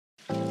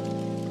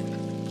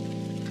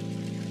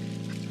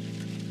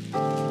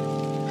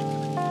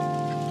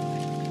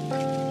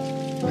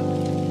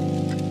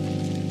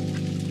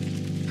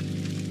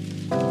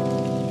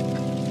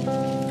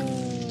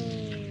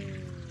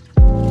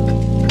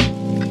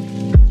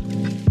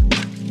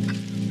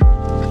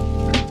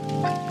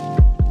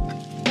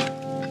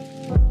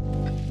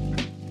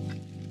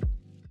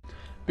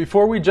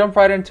Before we jump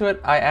right into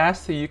it, I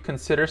ask that you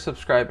consider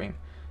subscribing.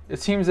 It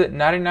seems that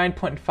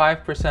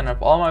 99.5%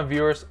 of all my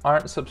viewers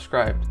aren't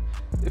subscribed.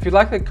 If you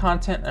like the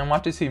content and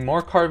want to see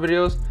more car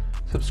videos,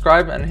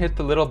 subscribe and hit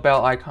the little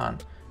bell icon.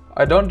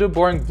 I don't do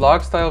boring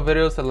vlog style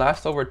videos that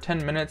last over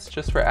 10 minutes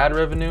just for ad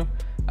revenue.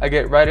 I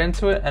get right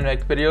into it and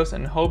make videos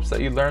in hopes that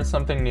you learn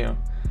something new.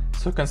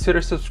 So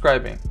consider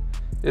subscribing.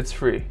 It's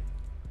free.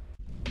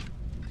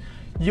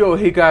 Yo,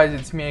 hey guys,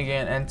 it's me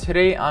again, and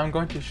today I'm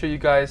going to show you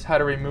guys how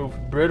to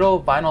remove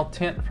brittle vinyl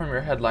tint from your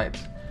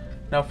headlights.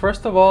 Now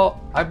first of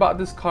all, I bought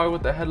this car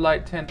with the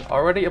headlight tint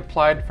already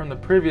applied from the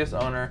previous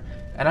owner,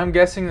 and I'm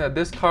guessing that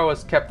this car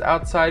was kept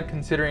outside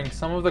considering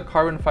some of the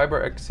carbon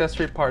fiber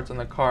accessory parts on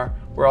the car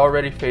were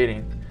already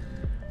fading.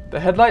 The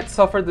headlights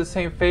suffered the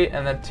same fate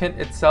and the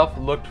tint itself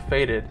looked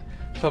faded,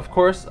 so of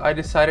course I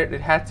decided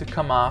it had to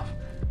come off,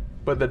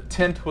 but the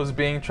tint was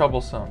being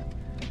troublesome.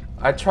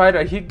 I tried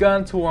a heat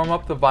gun to warm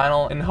up the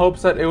vinyl in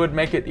hopes that it would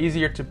make it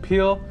easier to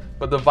peel,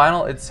 but the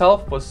vinyl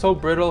itself was so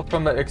brittle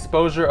from the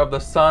exposure of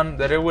the sun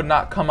that it would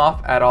not come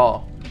off at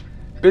all.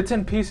 Bits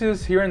and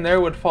pieces here and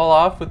there would fall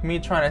off with me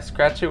trying to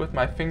scratch it with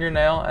my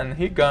fingernail and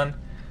heat gun,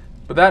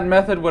 but that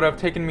method would have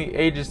taken me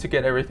ages to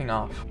get everything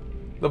off.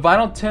 The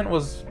vinyl tint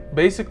was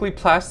basically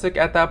plastic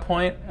at that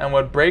point and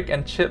would break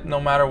and chip no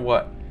matter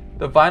what.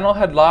 The vinyl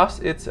had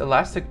lost its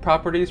elastic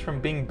properties from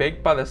being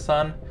baked by the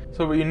sun,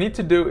 so what you need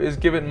to do is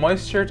give it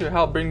moisture to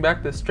help bring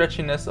back the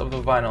stretchiness of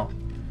the vinyl.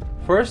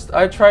 First,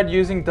 I tried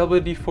using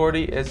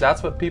WD-40 as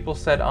that's what people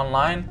said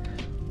online,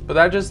 but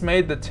that just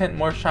made the tint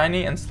more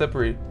shiny and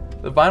slippery.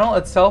 The vinyl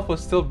itself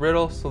was still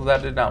brittle, so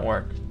that did not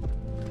work.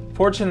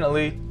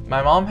 Fortunately,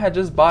 my mom had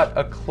just bought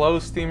a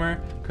clothes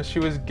steamer because she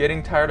was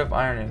getting tired of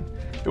ironing.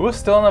 It was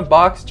still in a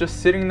box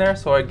just sitting there,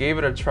 so I gave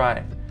it a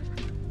try.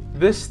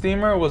 This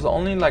steamer was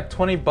only like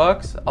 20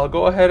 bucks. I'll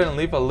go ahead and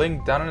leave a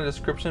link down in the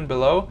description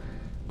below.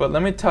 But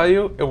let me tell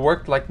you, it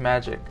worked like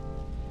magic.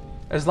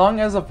 As long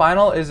as the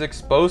vinyl is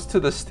exposed to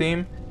the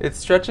steam, it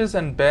stretches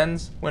and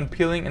bends when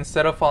peeling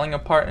instead of falling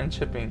apart and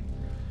chipping.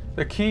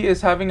 The key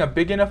is having a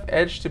big enough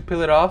edge to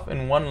peel it off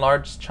in one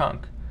large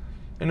chunk.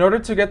 In order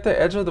to get the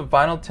edge of the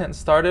vinyl tint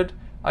started,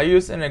 I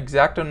used an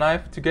X-Acto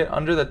knife to get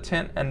under the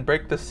tint and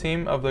break the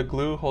seam of the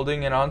glue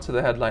holding it onto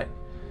the headlight.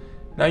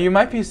 Now you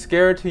might be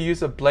scared to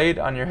use a blade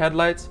on your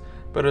headlights,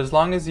 but as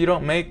long as you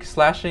don't make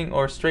slashing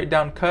or straight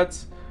down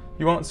cuts,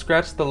 you won't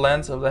scratch the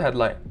lens of the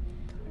headlight.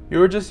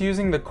 You are just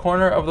using the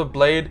corner of the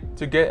blade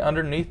to get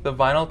underneath the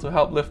vinyl to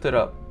help lift it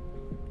up.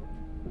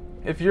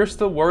 If you're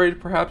still worried,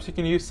 perhaps you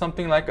can use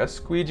something like a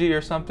squeegee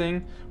or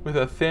something with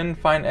a thin,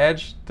 fine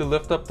edge to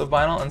lift up the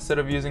vinyl instead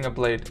of using a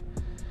blade.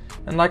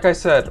 And like I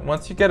said,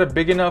 once you get a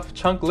big enough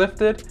chunk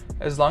lifted,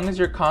 as long as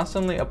you're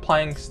constantly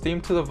applying steam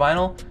to the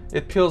vinyl,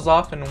 it peels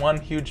off in one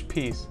huge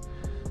piece.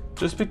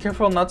 Just be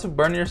careful not to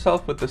burn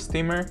yourself with the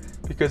steamer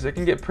because it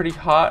can get pretty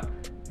hot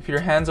if your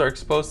hands are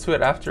exposed to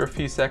it after a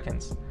few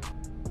seconds.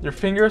 Your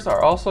fingers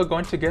are also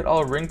going to get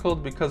all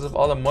wrinkled because of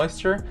all the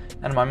moisture,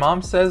 and my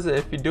mom says that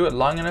if you do it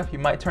long enough you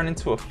might turn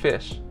into a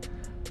fish.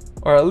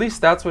 Or at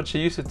least that's what she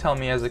used to tell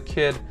me as a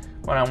kid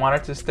when I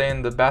wanted to stay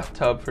in the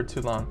bathtub for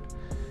too long.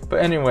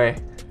 But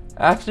anyway,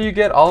 after you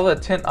get all the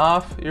tint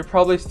off, you're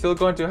probably still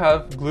going to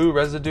have glue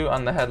residue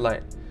on the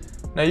headlight.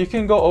 Now you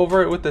can go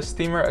over it with the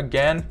steamer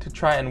again to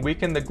try and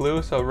weaken the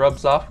glue so it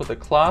rubs off with a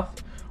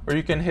cloth, or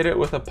you can hit it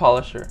with a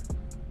polisher.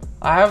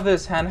 I have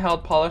this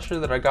handheld polisher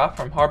that I got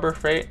from Harbor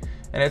Freight,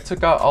 and it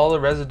took out all the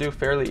residue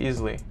fairly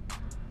easily.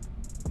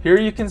 Here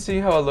you can see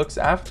how it looks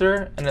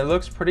after, and it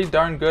looks pretty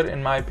darn good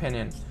in my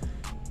opinion.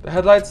 The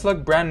headlights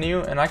look brand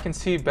new and I can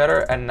see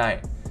better at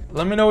night.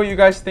 Let me know what you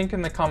guys think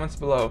in the comments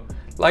below.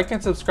 Like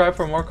and subscribe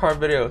for more car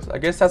videos. I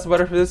guess that's about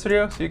it for this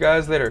video. See you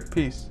guys later.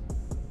 Peace.